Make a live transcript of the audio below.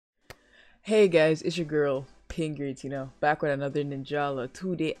Hey guys, it's your girl Pingert, back with another Ninjala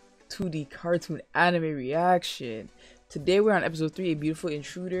 2D cartoon anime reaction. Today we're on episode 3, A Beautiful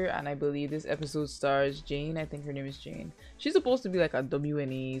Intruder, and I believe this episode stars Jane. I think her name is Jane. She's supposed to be like a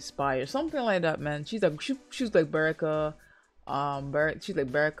WNA spy or something like that, man. She's like Baraka, she's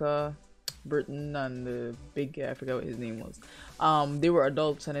like Baraka, Burton, and the big guy, I forgot what his name was. They were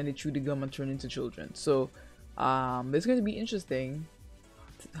adults and then they chewed the gum and turned into children. So it's going to be interesting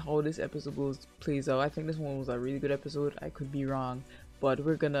how this episode plays out. I think this one was a really good episode. I could be wrong, but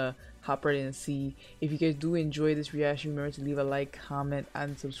we're gonna hop right in and see. If you guys do enjoy this reaction, remember to leave a like, comment,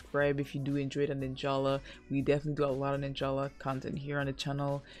 and subscribe if you do enjoy the Ninjala. We definitely do a lot of Ninjala content here on the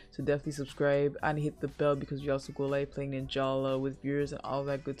channel, so definitely subscribe and hit the bell because we also go live playing Ninjala with viewers and all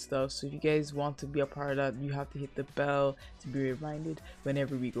that good stuff. So if you guys want to be a part of that, you have to hit the bell to be reminded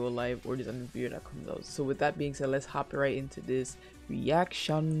whenever we go live or there's a new video that comes out. So with that being said, let's hop right into this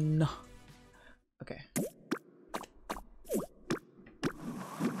reaction. Okay.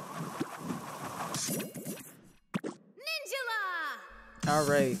 Ninjala!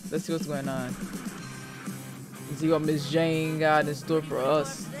 Alright, let's see what's going on. Let's see what Miss Jane got in store for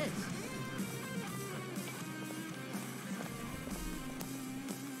us.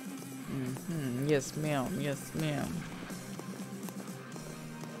 Yes, ma'am. Yes, ma'am.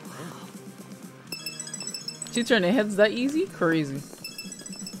 She turning heads that easy? Crazy.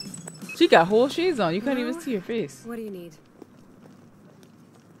 She got whole shades on. You can't even see her face. What do you need?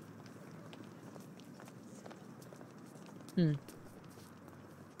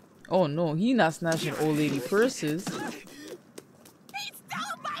 Oh no, he not snatching old lady purses. He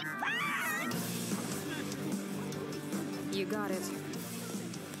stole my purse! You got it.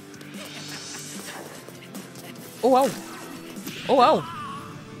 Oh wow. Oh wow.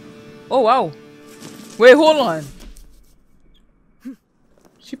 Oh wow. Wait, hold on.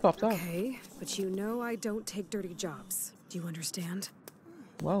 She popped off. Okay, but you know I don't take dirty jobs. Do you understand?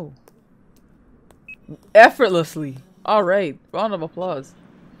 Wow. Effortlessly. Alright. Round of applause.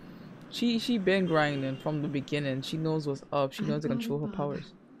 She been grinding from the beginning. She knows what's up. She knows to control her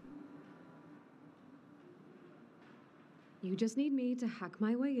powers. You just need me to hack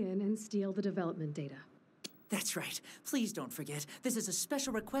my way in and steal the development data. That's right. Please don't forget, this is a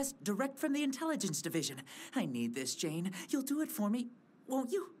special request direct from the intelligence division. I need this, Jane. You'll do it for me,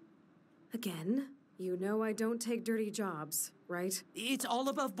 won't you? Again, you know I don't take dirty jobs, right? It's all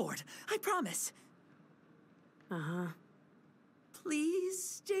above board. I promise. Uh-huh.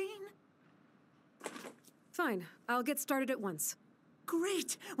 Please, Jane? Fine, I'll get started at once.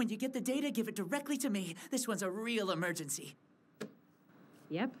 Great. When you get the data, give it directly to me. This one's a real emergency.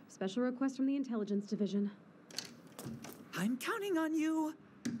 Yep, special request from the intelligence division. I'm counting on you.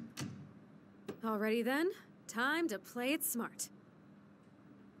 Alrighty then, time to play it smart.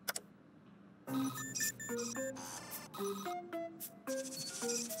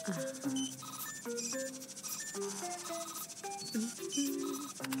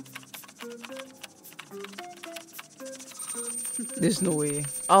 There's no way.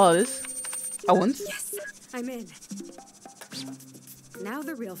 All of this? I want. Yes, I'm in. Now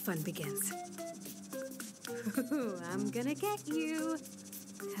the real fun begins. I'm gonna get you.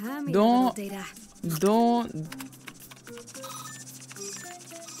 Come here, little data. Don't.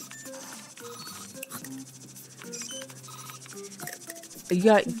 You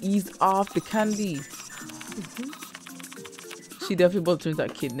gotta ease off the candy. She definitely about to turn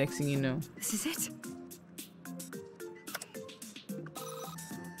that kid next thing you know. This is it.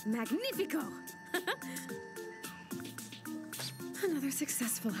 Magnifico! Another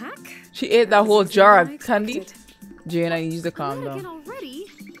successful hack. She ate that whole jar I of candy. expected. Jane, I need you to calm Again down. already.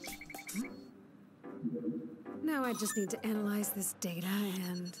 Now I just need to analyze this data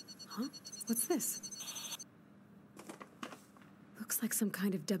and... Huh? What's this? Looks like some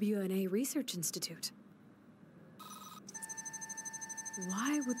kind of WNA research institute.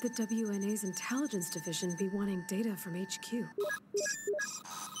 Why would the WNA's intelligence division be wanting data from HQ?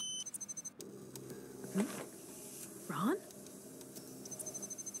 Ron?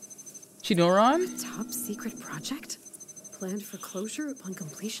 She don't run? Top secret project? Planned for closure upon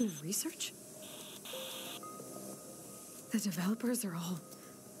completion of research? The developers are all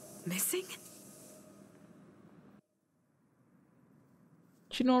missing?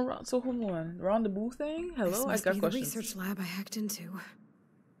 She don't run. So hold on. Run the boo thing? Hello? This I must got be the questions. research lab I hacked into.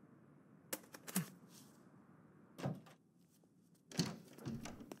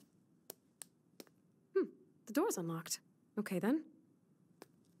 The door's unlocked. Okay then.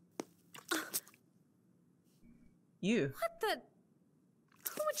 You. What the?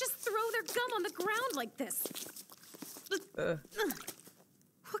 Who would just throw their gum on the ground like this?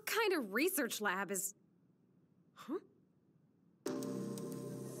 What kind kind of research lab is... Huh?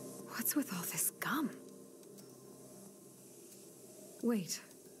 What's with all this gum? Wait,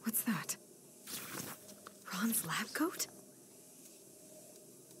 what's that? Ron's lab coat?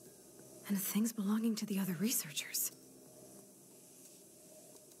 And things belonging to the other researchers.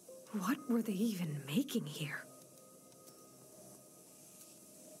 What were they even making here?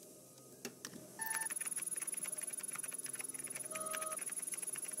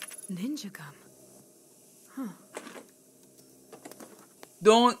 Ninja gum. Huh.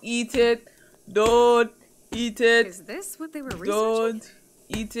 Don't eat it. Don't eat it. Is this what they were researching? Don't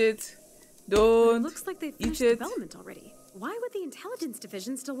eat it. Don't It looks like they eat finished it. development already. Why would the intelligence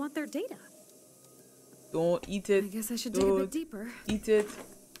division still want their data? Don't eat it. I guess I should dig a bit deeper. Eat it.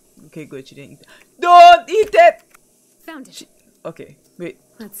 Okay, good. She didn't eat it. Don't eat it. Found it. Okay, wait.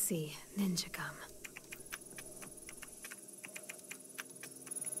 Let's see. Ninja gum.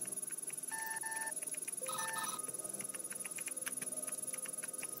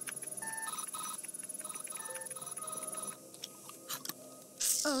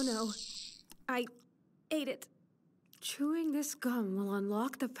 Oh no. I ate it. Chewing this gum will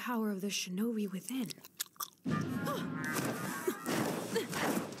unlock the power of the shinobi within.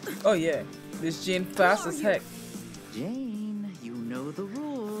 Oh yeah, this Jane fast as heck. Jane, you know the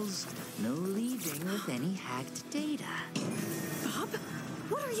rules. No leaving with any hacked data. Bob?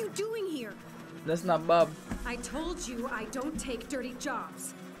 What are you doing here? That's not Bob. I told you I don't take dirty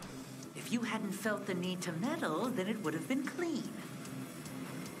jobs. If you hadn't felt the need to meddle, then it would have been clean.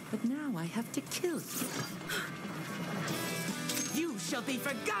 But now I have to kill you. You shall be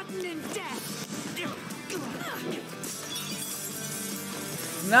forgotten in death!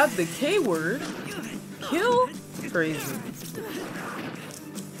 Not the K word. Kill? Crazy.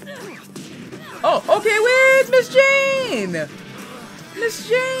 Oh, okay, wait, Miss Jane! Miss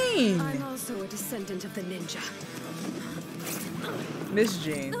Jane! I'm also a descendant of the ninja. Miss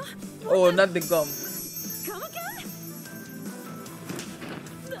Jane. Oh, not the gum. Come again?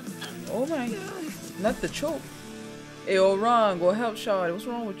 Oh my. Not the choke. Hey, oh, Ron, go help Shawty. What's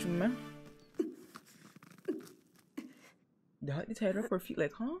wrong with you, man? You tied up her feet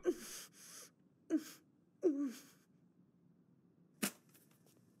like, huh?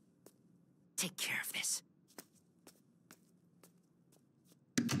 Take care of this.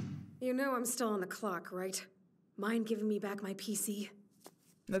 You know I'm still on the clock, right? Mind giving me back my PC?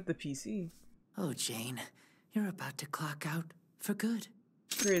 Not the PC. Oh, Jane, you're about to clock out for good.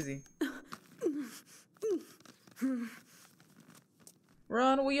 Crazy.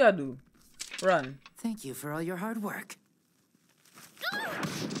 Run, what y'all do? Run. Thank you for all your hard work.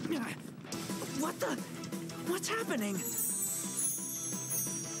 What the? What's happening?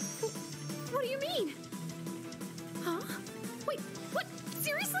 What do you mean? Huh? Wait, what?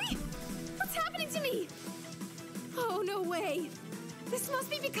 Seriously? What's happening to me? Oh, no way. This must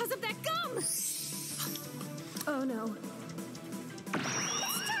be because of that gum. Oh, no.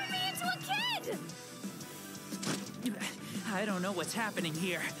 It's turned me into a kid! I don't know what's happening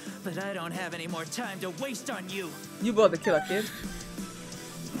here, but I don't have any more time to waste on you. You about to kill a kid?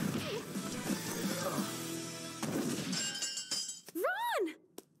 Ron!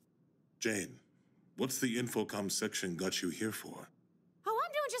 Jane, what's the infocom section got you here for? Oh,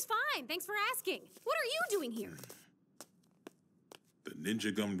 I'm doing just fine. Thanks for asking. What are you doing here? The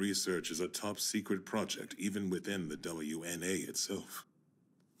Ninja Gum research is a top secret project even within the WNA itself.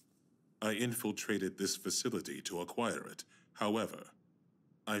 I infiltrated this facility to acquire it. However,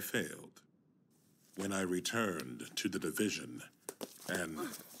 I failed. When I returned to the division, an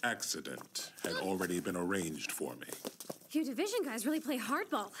accident had already been arranged for me. You division guys really play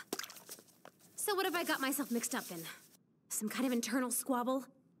hardball. So what have I got myself mixed up in? Some kind of internal squabble?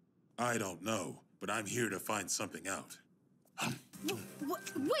 I don't know, but I'm here to find something out.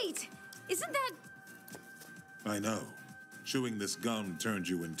 Wait! Isn't that... I know. Chewing this gum turned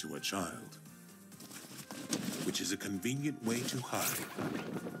you into a child. Which is a convenient way to hide.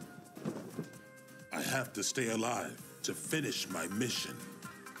 I have to stay alive to finish my mission.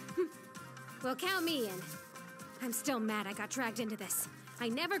 Well, count me in. I'm still mad I got dragged into this. I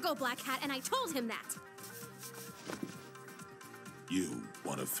never go Black Hat, and I told him that. You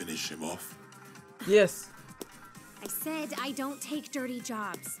want to finish him off? Yes. I said I don't take dirty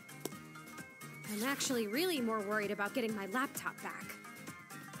jobs. I'm actually really more worried about getting my laptop back.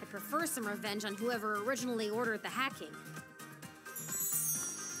 I prefer some revenge on whoever originally ordered the hacking.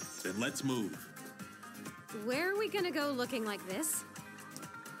 Then let's move. Where are we gonna go looking like this?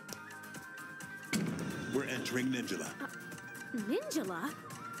 We're entering Ninjala. Ninjala?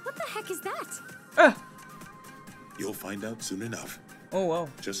 What the heck is that? Ah. You'll find out soon enough. Oh wow.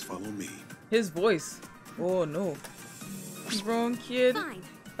 Just follow me. His voice. Oh no. Grown kid. Fine.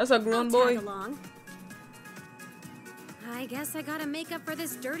 That's a grown I'll boy. tag along. I guess I gotta make up for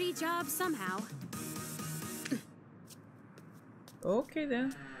this dirty job somehow. Okay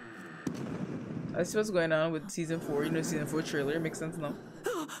then. I see what's going on with season 4. You know, season 4 trailer. Makes sense now.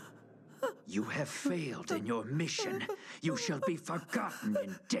 You have failed in your mission. You shall be forgotten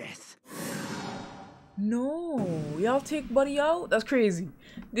in death. No, y'all take Buddy out? That's crazy.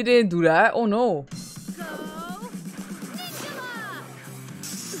 They didn't do that. Oh no. Go! Ninjala!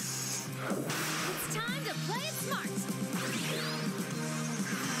 It's time to play it smart.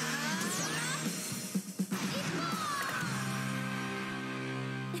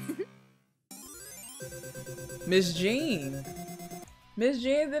 Miss Jane. Miss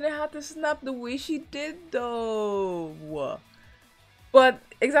Jane didn't have to snap the way she did though. But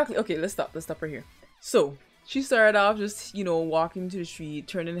exactly, okay, let's stop right here. So she started off just, you know, walking to the street,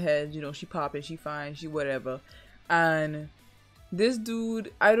 turning heads, you know, she popping, she fine, she whatever. And this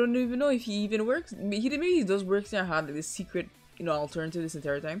dude, I don't even know if he even works. Maybe he does work in had like this secret, you know, alternative this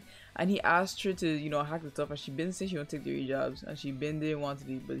entire time. And he asked her to, you know, hack the stuff, and she been saying she don't take the jobs, and she been didn't want to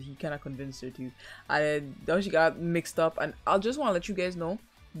do, but he kind of convinced her to. And then she got mixed up. And I'll just want to let you guys know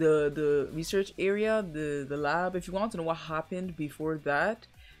the research area, the lab. If you want to know what happened before that,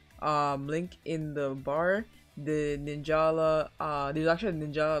 link in the bar. The Ninjala, there's actually a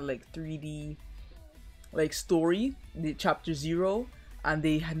Ninjala like 3D like story, the chapter 0, and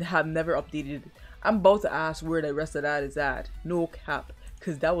they have never updated it. I'm about to ask where the rest of that is at. No cap,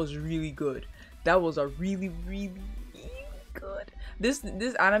 because that was really good. That was a really good. This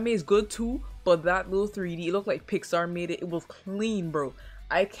anime is good too, but that little 3D, it looked like Pixar made it. It was clean, bro.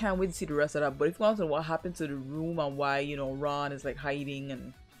 I can't wait to see the rest of that. But if you want to know what happened to the room and why, you know, Ron is like hiding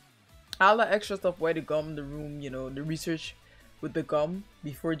and all that extra stuff, why the gum, the room, you know, the research with the gum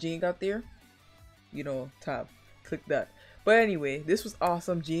before Jane got there, you know, click that. But anyway, this was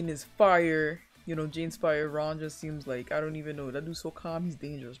awesome. Jane is fire. You know, Jane's fire. Ron just seems like, I don't even know, that dude's so calm, he's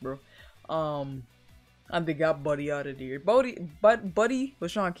dangerous, bro. And they got Buddy out of there. Buddy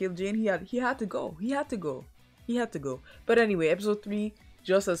was trying to kill Jane. He had to go. He had to go. But anyway, episode 3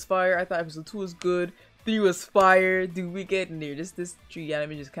 just as fire. I thought episode 2 was good. 3 was fire. Dude, we getting there. This 3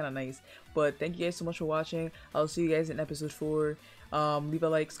 anime is kind of nice. But thank you guys so much for watching. I'll see you guys in episode 4. Leave a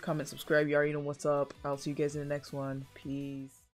like, comment, subscribe. You already know what's up. I'll see you guys in the next one. Peace.